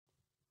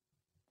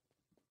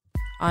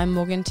I'm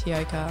Morgan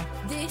Tioka.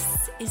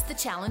 This is the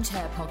Challenge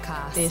Her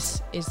podcast.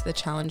 This is the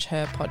Challenge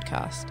Her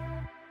podcast.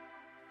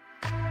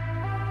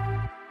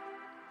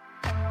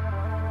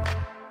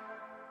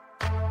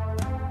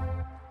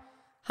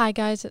 Hi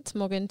guys, it's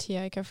Morgan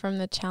Tioka from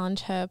the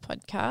Challenge Her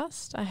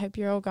podcast. I hope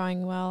you're all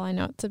going well. I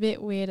know it's a bit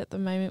weird at the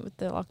moment with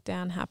the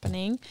lockdown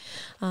happening,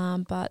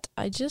 but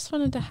I just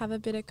wanted to have a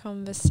bit of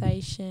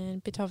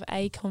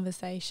a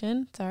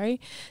conversation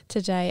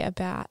today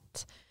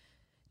about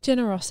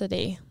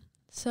generosity.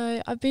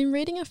 So I've been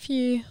reading a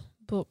few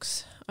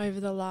books over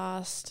the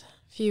last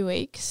few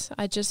weeks.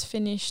 I just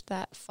finished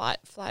that Fight,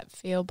 Flight,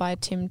 Feel by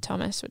Tim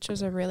Thomas, which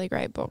was a really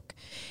great book.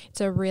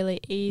 It's a really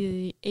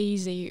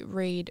easy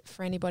read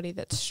for anybody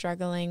that's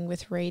struggling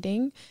with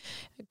reading.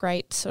 A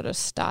great sort of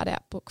start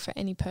out book for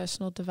any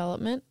personal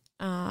development.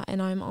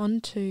 And I'm on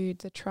to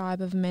The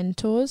Tribe of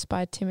Mentors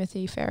by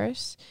Timothy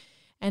Ferriss.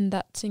 And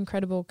that's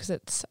incredible because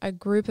it's a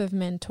group of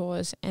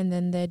mentors and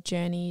then their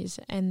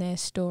journeys and their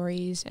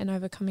stories and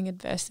overcoming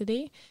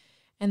adversity.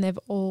 And they've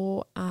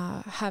all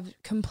have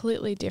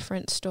completely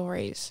different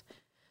stories.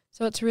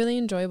 So it's really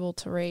enjoyable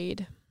to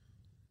read.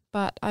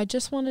 But I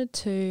just wanted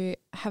to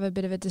have a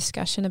bit of a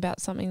discussion about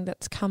something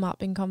that's come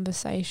up in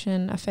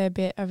conversation a fair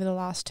bit over the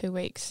last 2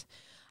 weeks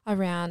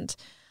around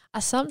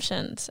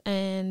assumptions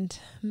and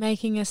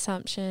making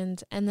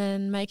assumptions and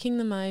then making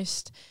the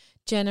most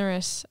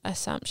generous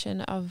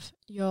assumption of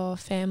your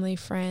family,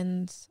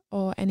 friends,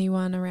 or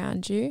anyone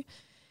around you,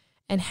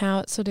 and how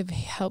it sort of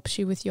helps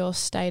you with your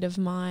state of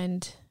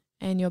mind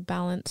and your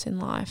balance in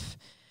life.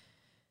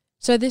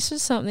 So this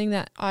is something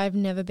that I've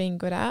never been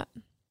good at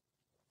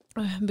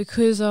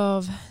because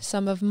of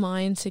some of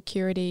my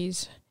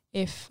insecurities.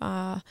 If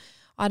I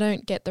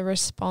don't get the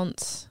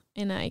response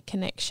in a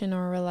connection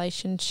or a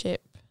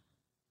relationship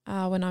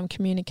when I'm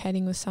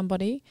communicating with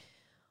somebody,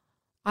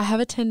 I have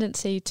a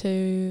tendency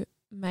to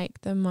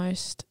make the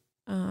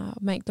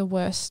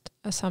worst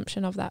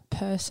assumption of that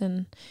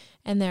person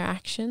and their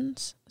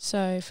actions.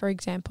 So, for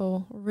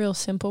example, a real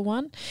simple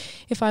one.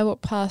 If I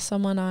walk past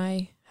someone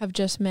I have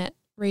just met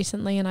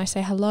recently and I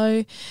say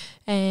hello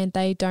and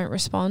they don't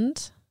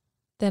respond,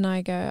 then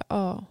I go,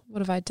 oh, what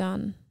have I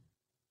done?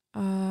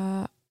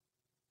 Oh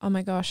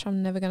my gosh,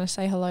 I'm never going to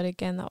say hello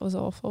again. That was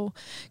awful.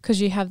 Because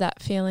you have that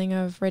feeling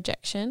of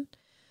rejection.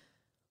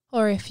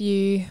 Or if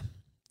you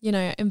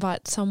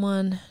invite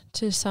someone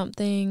to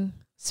something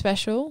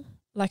special,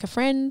 like a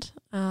friend,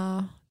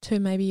 to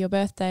maybe your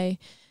birthday,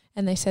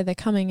 and they say they're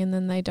coming and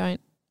then they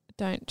don't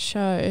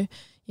show,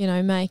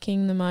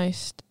 making the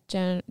most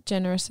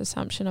generous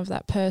assumption of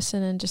that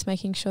person and just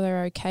making sure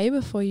they're okay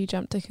before you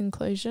jump to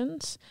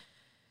conclusions.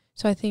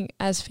 So I think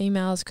as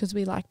females, because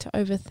we like to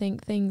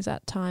overthink things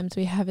at times,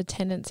 we have a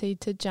tendency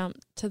to jump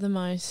to the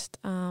most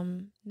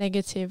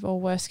negative or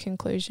worst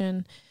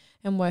conclusion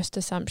and worst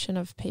assumption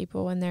of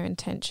people and their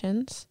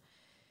intentions.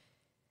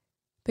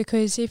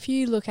 Because if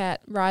you look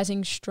at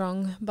Rising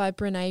Strong by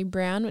Brené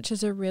Brown, which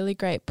is a really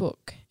great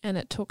book, and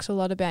it talks a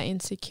lot about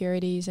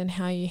insecurities and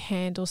how you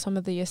handle some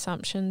of the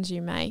assumptions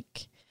you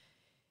make,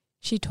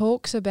 she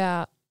talks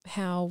about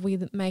how we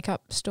make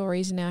up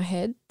stories in our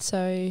head.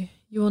 So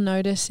you will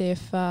notice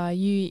if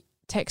you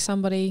text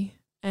somebody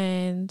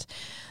and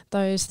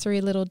those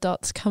 3 little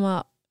dots come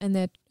up and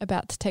they're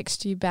about to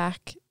text you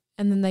back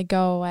and then they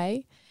go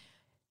away,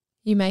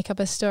 you make up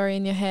a story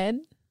in your head.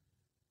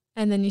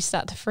 And then you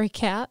start to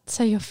freak out.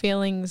 So your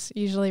feelings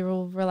usually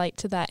will relate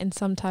to that in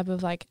some type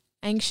of like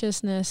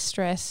anxiousness,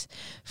 stress,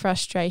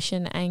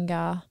 frustration,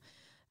 anger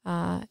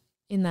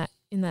in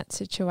that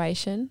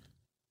situation.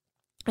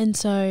 And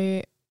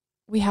so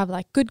we have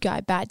like good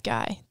guy, bad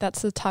guy.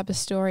 That's the type of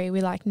story.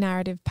 We like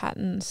narrative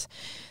patterns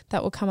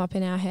that will come up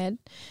in our head.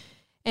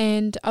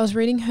 And I was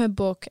reading her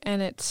book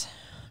and it's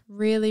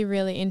really,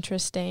 really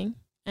interesting.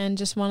 And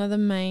just one of the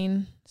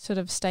main sort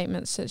of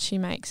statements that she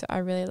makes that I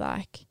really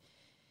like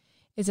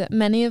is that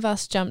many of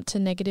us jump to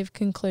negative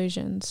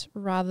conclusions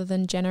rather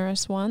than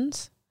generous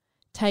ones.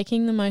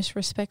 Taking the most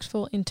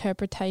respectful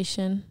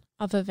interpretation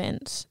of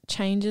events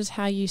changes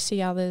how you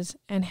see others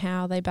and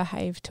how they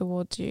behave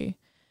towards you.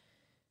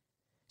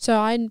 So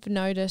I've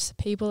noticed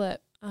people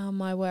at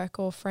my work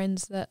or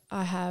friends that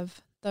I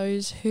have,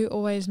 those who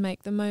always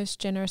make the most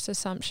generous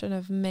assumption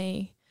of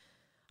me,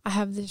 I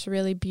have this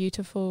really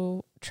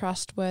beautiful,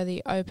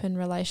 trustworthy, open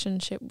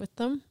relationship with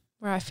them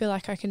where I feel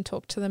like I can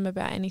talk to them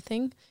about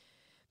anything,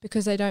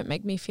 because they don't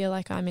make me feel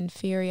like I'm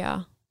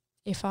inferior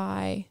if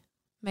I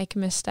make a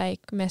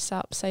mistake, mess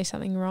up, say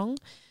something wrong.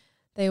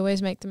 They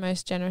always make the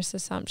most generous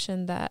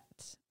assumption that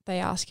they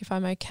ask if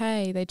I'm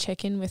okay. They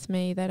check in with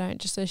me. They don't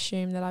just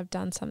assume that I've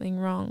done something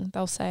wrong.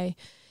 They'll say,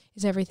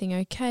 is everything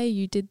okay?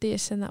 You did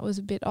this and that was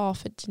a bit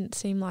off. It didn't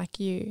seem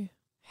like you.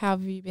 How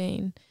have you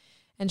been?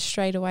 And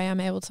straight away I'm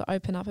able to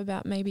open up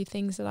about maybe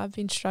things that I've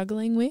been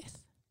struggling with.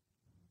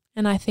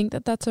 And I think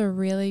that that's a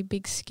really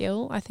big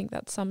skill. I think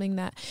that's something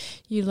that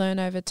you learn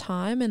over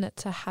time and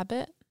it's a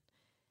habit.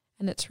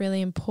 And it's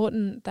really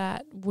important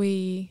that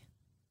we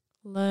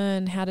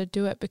learn how to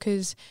do it,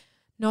 because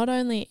not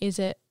only is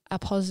it a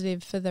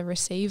positive for the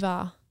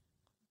receiver,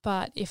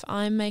 But if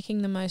I'm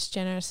making the most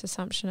generous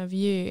assumption of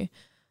you,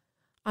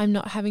 I'm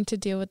not having to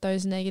deal with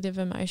those negative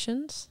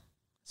emotions.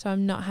 So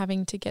I'm not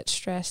having to get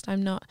stressed.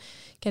 I'm not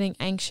getting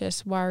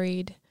anxious,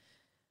 worried,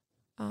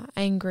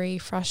 angry,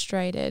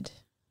 frustrated.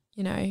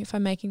 You know, if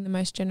I'm making the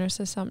most generous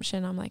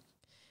assumption, I'm like,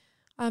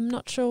 I'm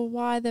not sure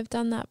why they've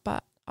done that,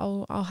 but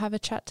I'll have a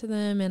chat to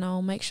them and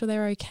I'll make sure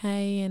they're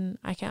okay, and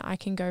I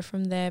can go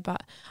from there.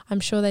 But I'm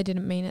sure they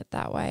didn't mean it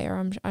that way, or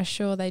I'm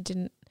sure they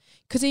didn't.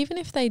 Because even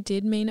if they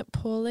did mean it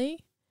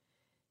poorly,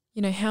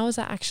 you know, how is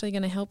that actually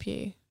going to help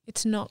you?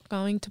 It's not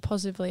going to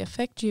positively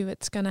affect you.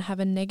 It's going to have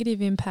a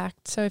negative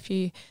impact. So if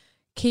you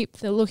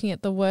keep looking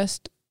at the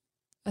worst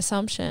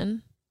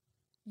assumption,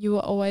 you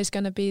are always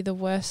going to be the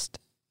worst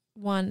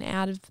one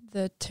out of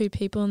the two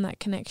people in that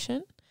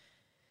connection.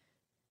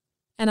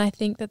 And I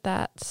think that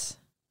that's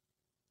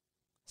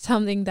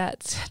something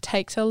that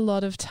takes a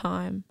lot of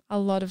time,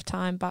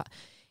 but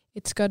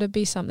it's got to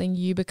be something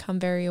you become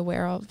very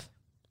aware of.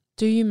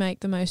 Do you make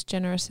the most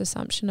generous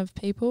assumption of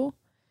people?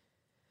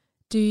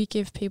 Do you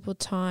give people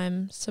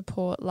time,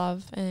 support,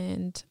 love,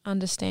 and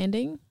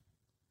understanding?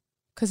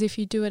 Because if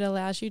you do, it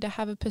allows you to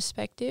have a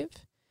perspective.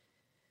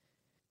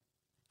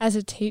 As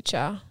a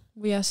teacher,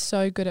 we are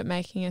so good at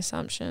making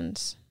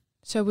assumptions.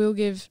 So we'll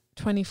give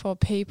 24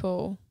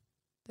 people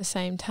the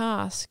same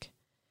task,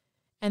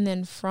 and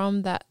then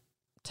from that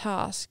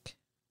task,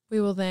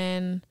 we will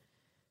then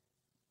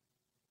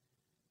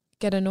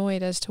get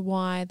annoyed as to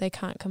why they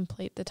can't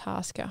complete the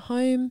task at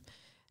home.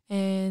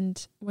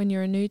 And when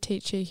you're a new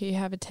teacher, you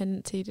have a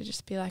tendency to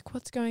just be like,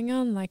 what's going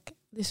on? Like,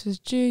 this was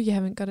due, you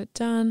haven't got it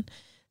done.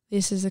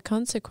 This is a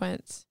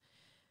consequence.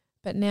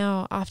 But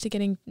now, after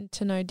getting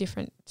to know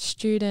different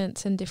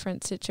students and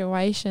different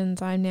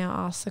situations, I now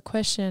ask the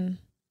question,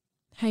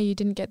 hey, you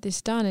didn't get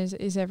this done.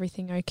 Is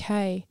everything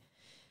okay?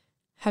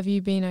 Have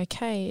you been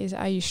okay?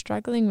 Are you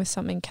struggling with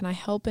something? Can I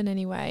help in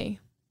any way?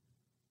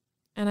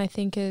 And I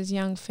think as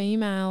young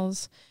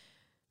females,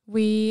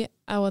 we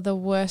are the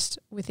worst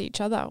with each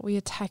other. We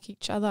attack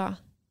each other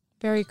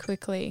very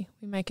quickly.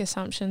 We make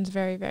assumptions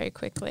very, very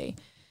quickly.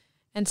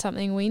 And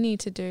something we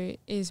need to do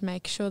is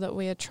make sure that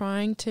we are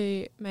trying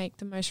to make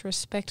the most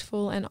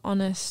respectful and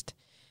honest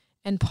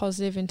and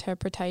positive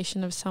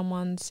interpretation of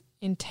someone's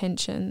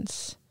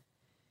intentions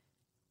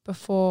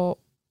before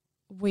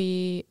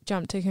we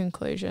jump to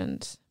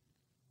conclusions.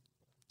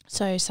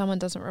 So someone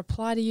doesn't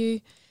reply to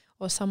you,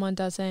 or someone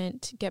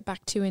doesn't get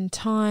back to you in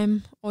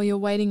time, or you're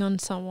waiting on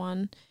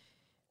someone,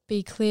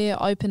 be clear,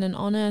 open and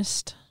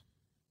honest.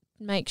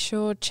 Make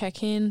sure,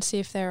 check in, see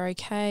if they're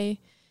okay.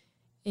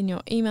 In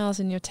your emails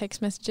and your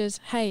text messages,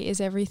 hey, is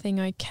everything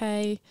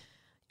okay?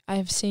 I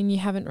have seen you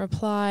haven't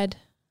replied.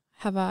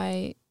 Have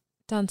I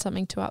done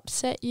something to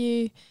upset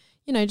you?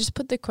 You know, just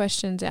put the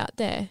questions out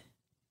there.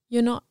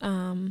 You're not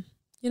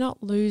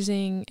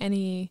losing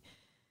any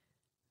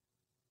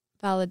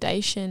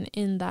validation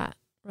in that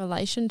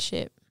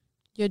relationship.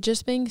 You're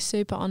just being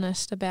super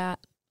honest about,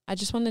 I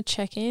just want to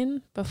check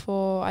in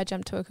before I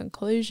jump to a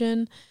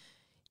conclusion.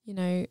 You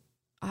know,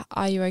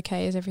 are you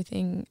okay? Is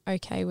everything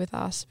okay with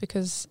us?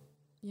 Because,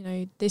 you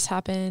know, this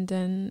happened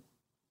and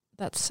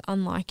that's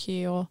unlike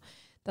you, or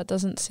that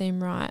doesn't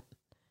seem right.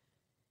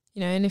 You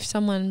know, and if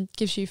someone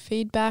gives you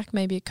feedback,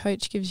 maybe a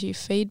coach gives you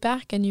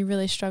feedback and you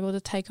really struggle to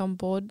take on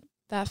board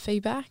that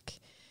feedback,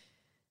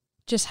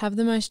 just have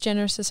the most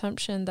generous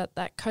assumption that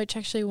that coach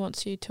actually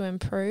wants you to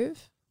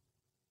improve.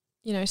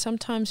 You know,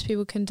 sometimes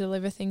people can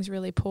deliver things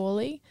really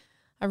poorly.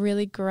 A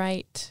really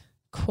great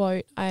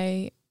quote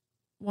I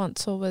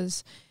once saw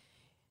was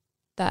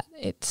that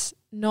it's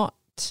not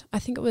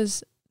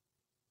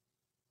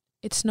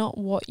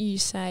what you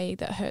say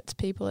that hurts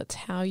people, it's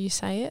how you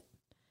say it.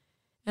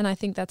 And I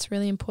think that's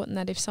really important,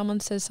 that if someone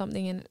says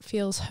something and it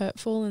feels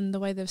hurtful and the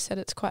way they've said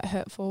it's quite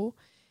hurtful,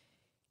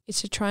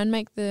 is to try and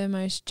make the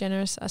most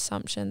generous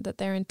assumption that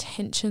their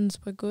intentions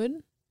were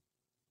good,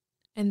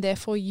 and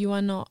therefore you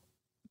are not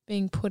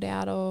being put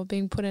out or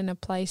being put in a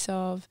place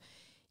of,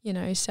 you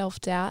know,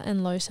 self-doubt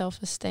and low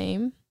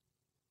self-esteem.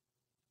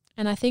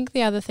 And I think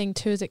the other thing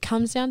too is it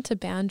comes down to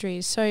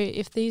boundaries. So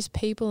if these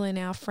people in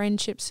our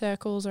friendship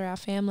circles or our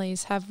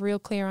families have real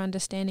clear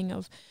understanding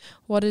of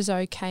what is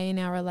okay in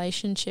our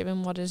relationship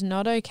and what is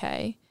not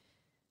okay,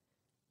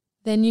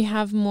 then you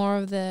have more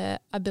of the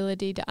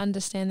ability to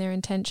understand their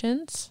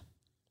intentions.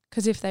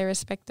 Because if they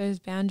respect those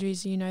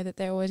boundaries, you know that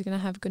they're always going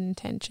to have good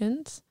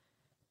intentions.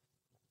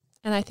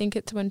 And I think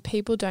it's when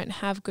people don't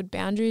have good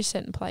boundaries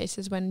set in place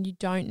is when you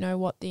don't know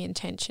what the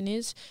intention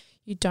is.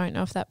 You don't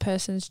know if that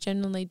person's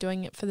genuinely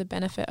doing it for the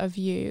benefit of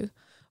you,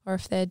 or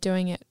if they're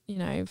doing it, you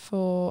know,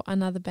 for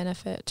another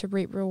benefit, to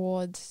reap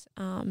rewards,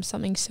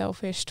 something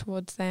selfish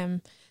towards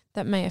them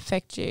that may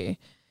affect you.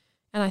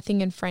 And I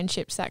think in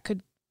friendships that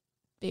could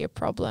be a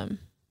problem.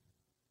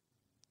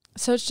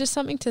 So it's just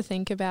something to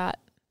think about.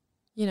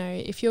 You know,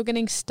 if you're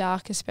getting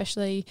stuck,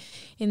 especially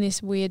in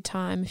this weird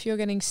time, if you're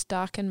getting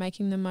stuck and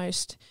making the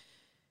most,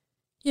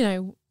 you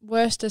know,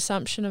 worst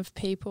assumption of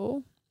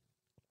people,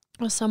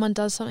 or someone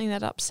does something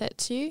that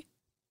upsets you,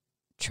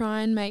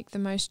 try and make the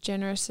most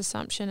generous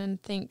assumption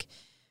and think,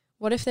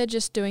 what if they're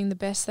just doing the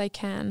best they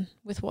can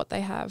with what they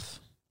have?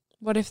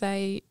 What if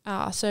they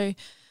are? So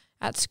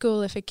at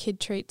school, if a kid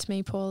treats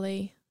me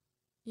poorly,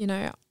 you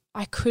know,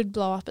 I could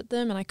blow up at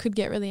them and I could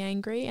get really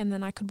angry, and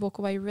then I could walk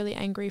away really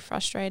angry,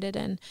 frustrated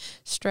and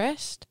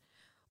stressed.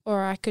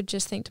 Or I could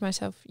just think to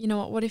myself, you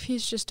know what if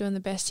he's just doing the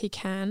best he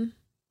can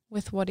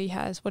with what he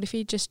has? What if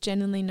he just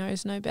genuinely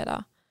knows no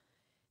better?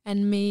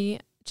 And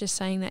me just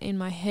saying that in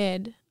my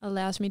head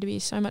allows me to be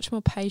so much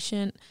more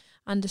patient,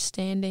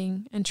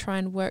 understanding, and try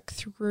and work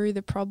through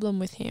the problem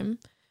with him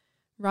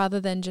rather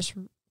than just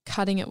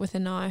cutting it with a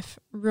knife,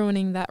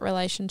 ruining that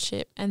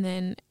relationship, and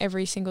then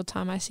every single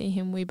time I see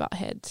him we butt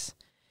heads.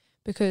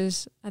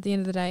 Because at the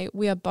end of the day,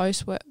 we are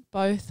both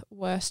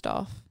worse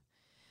off.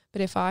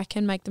 But if I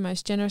can make the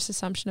most generous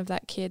assumption of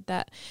that kid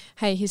that,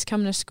 hey, he's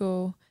coming to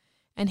school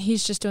and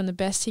he's just doing the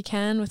best he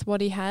can with what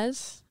he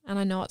has, and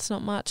I know it's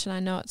not much and I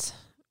know it's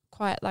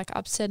quite like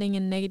upsetting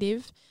and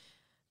negative,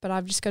 but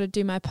I've just got to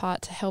do my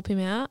part to help him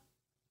out,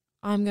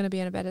 I'm going to be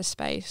in a better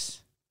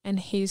space and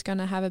he's going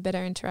to have a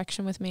better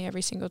interaction with me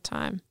every single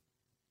time.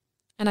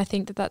 And I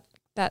think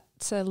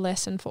that's a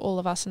lesson for all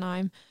of us, and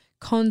I'm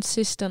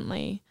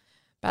consistently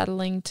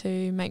battling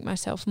to make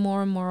myself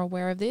more and more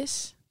aware of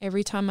this.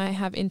 Every time I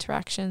have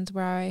interactions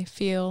where I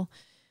feel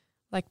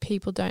like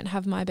people don't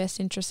have my best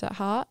interests at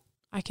heart,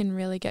 I can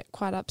really get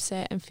quite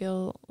upset and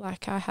feel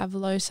like I have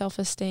low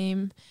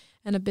self-esteem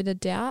and a bit of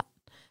doubt.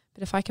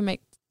 But if I can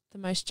make the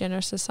most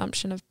generous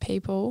assumption of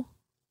people,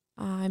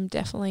 I'm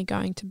definitely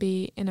going to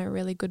be in a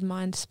really good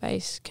mind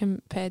space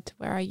compared to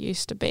where I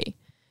used to be.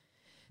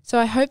 So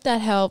I hope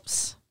that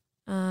helps.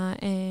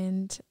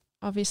 And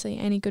obviously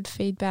any good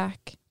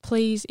feedback,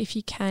 please, if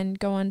you can,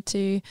 go on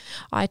to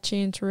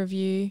iTunes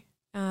review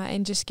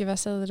and just give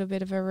us a little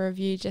bit of a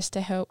review just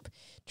to help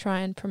try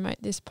and promote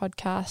this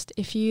podcast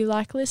if you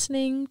like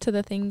listening to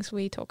the things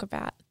we talk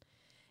about.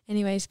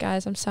 Anyways,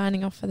 guys, I'm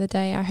signing off for the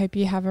day. I hope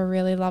you have a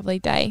really lovely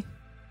day.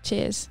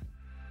 Cheers.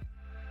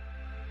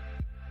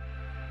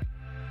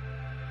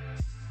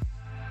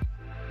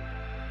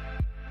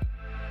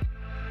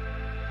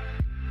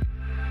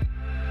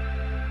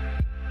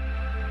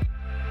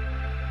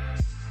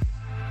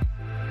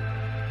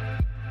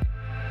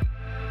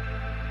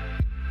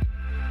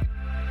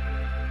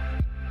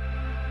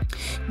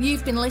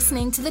 You've been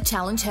listening to the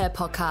Challenge Her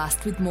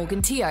podcast with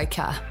Morgan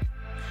Tioka.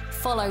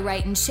 Follow,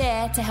 rate and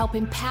share to help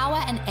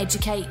empower and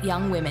educate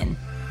young women.